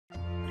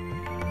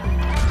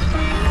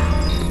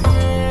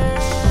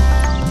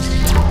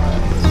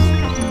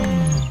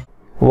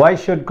Why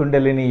should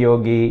Kundalini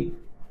Yogi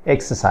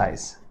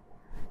exercise?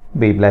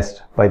 Be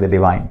blessed by the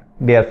divine.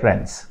 Dear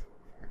friends,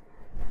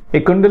 a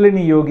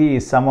Kundalini Yogi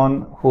is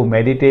someone who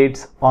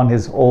meditates on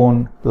his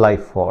own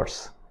life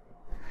force.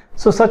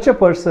 So such a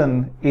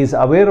person is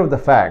aware of the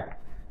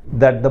fact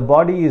that the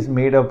body is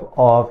made up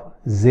of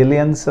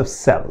zillions of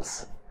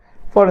cells.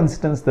 For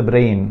instance, the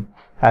brain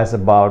has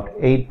about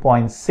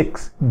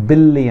 8.6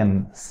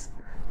 billion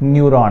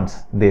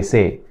neurons, they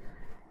say.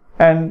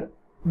 And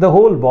the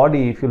whole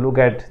body, if you look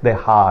at the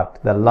heart,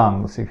 the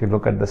lungs, if you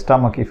look at the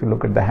stomach, if you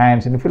look at the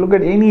hands, and if you look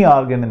at any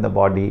organ in the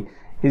body,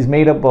 is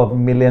made up of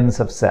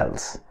millions of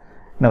cells.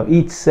 Now,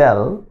 each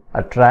cell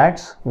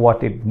attracts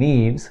what it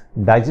needs,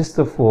 digests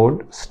the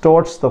food,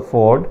 stores the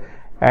food,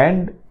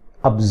 and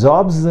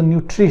absorbs the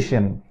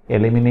nutrition,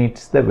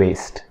 eliminates the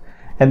waste.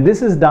 And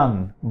this is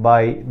done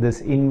by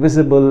this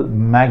invisible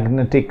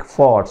magnetic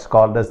force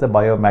called as the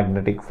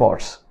biomagnetic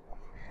force.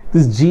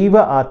 This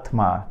Jiva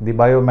Atma, the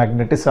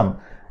biomagnetism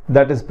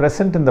that is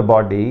present in the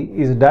body,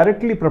 is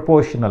directly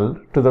proportional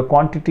to the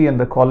quantity and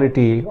the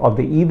quality of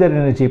the ether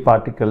energy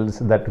particles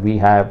that we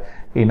have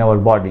in our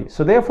body.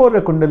 So therefore,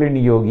 a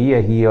Kundalini Yogi,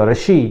 a he or a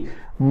she,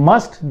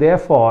 must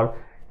therefore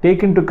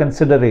take into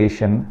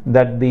consideration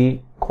that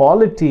the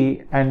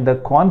quality and the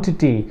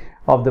quantity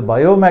of the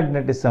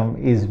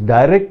biomagnetism is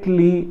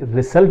directly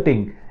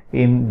resulting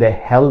in the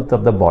health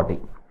of the body.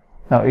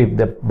 Now, if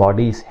the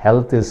body's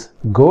health is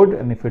good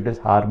and if it is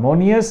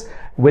harmonious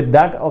with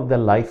that of the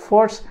life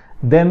force,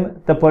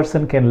 then the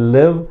person can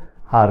live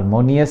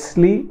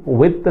harmoniously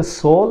with the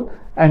soul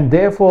and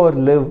therefore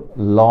live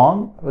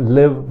long,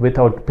 live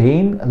without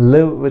pain,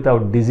 live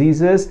without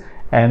diseases,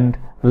 and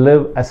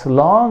live as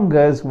long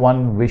as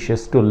one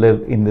wishes to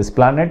live in this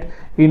planet,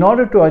 in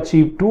order to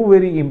achieve two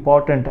very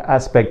important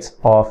aspects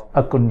of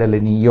a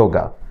Kundalini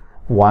Yoga.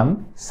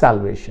 One,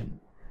 salvation.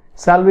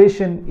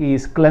 Salvation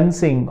is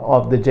cleansing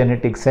of the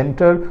genetic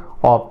center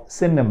of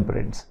sin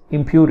imprints,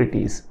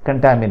 impurities,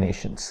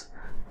 contaminations.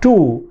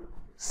 Two,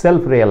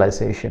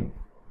 self-realization.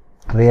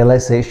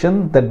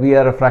 Realization that we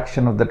are a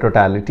fraction of the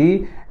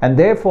totality, and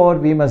therefore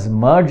we must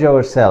merge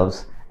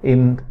ourselves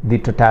in the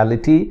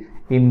totality,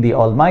 in the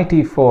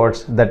almighty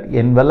force that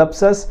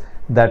envelops us,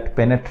 that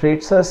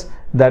penetrates us,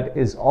 that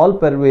is all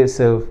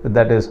pervasive,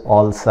 that is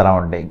all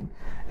surrounding.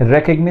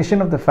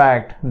 Recognition of the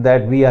fact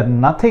that we are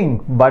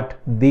nothing but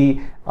the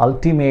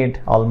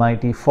ultimate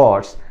almighty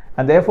force,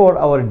 and therefore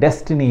our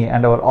destiny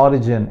and our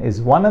origin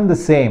is one and the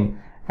same,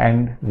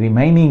 and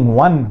remaining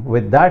one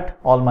with that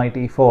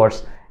almighty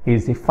force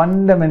is the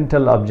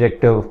fundamental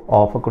objective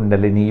of a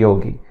Kundalini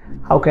Yogi.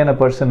 How can a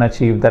person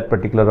achieve that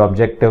particular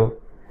objective?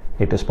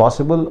 It is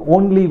possible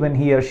only when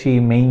he or she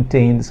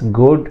maintains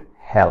good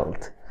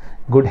health.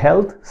 Good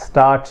health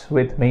starts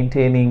with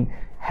maintaining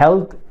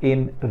health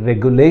in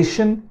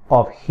regulation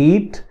of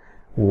heat,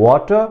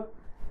 water,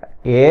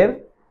 air,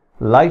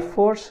 life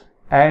force,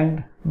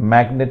 and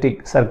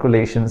magnetic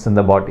circulations in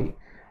the body.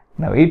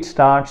 Now, it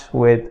starts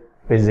with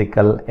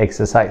physical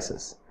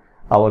exercises.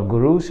 Our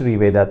Guru Sri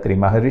Vethathiri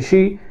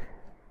Maharishi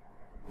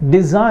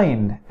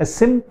designed a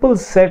simple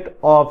set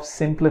of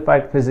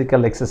simplified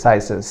physical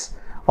exercises,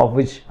 of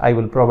which I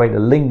will provide a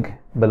link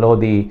below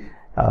the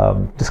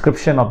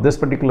description of this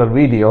particular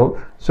video,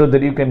 so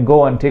that you can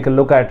go and take a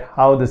look at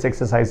how these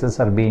exercises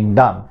are being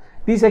done.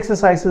 These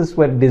exercises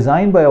were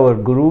designed by our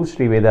Guru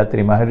Sri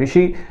Vethathiri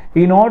Maharishi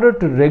in order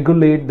to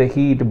regulate the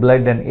heat,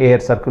 blood and air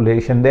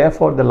circulation,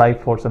 therefore the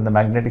life force and the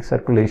magnetic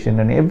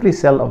circulation in every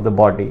cell of the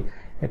body.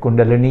 A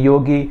Kundalini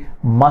Yogi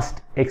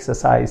must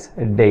exercise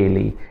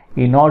daily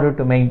in order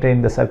to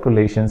maintain the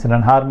circulations in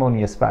an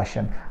harmonious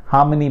fashion.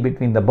 Harmony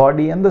between the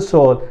body and the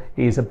soul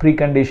is a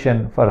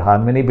precondition for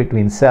harmony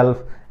between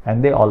self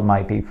and the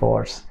almighty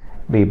force.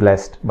 Be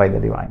blessed by the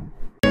divine.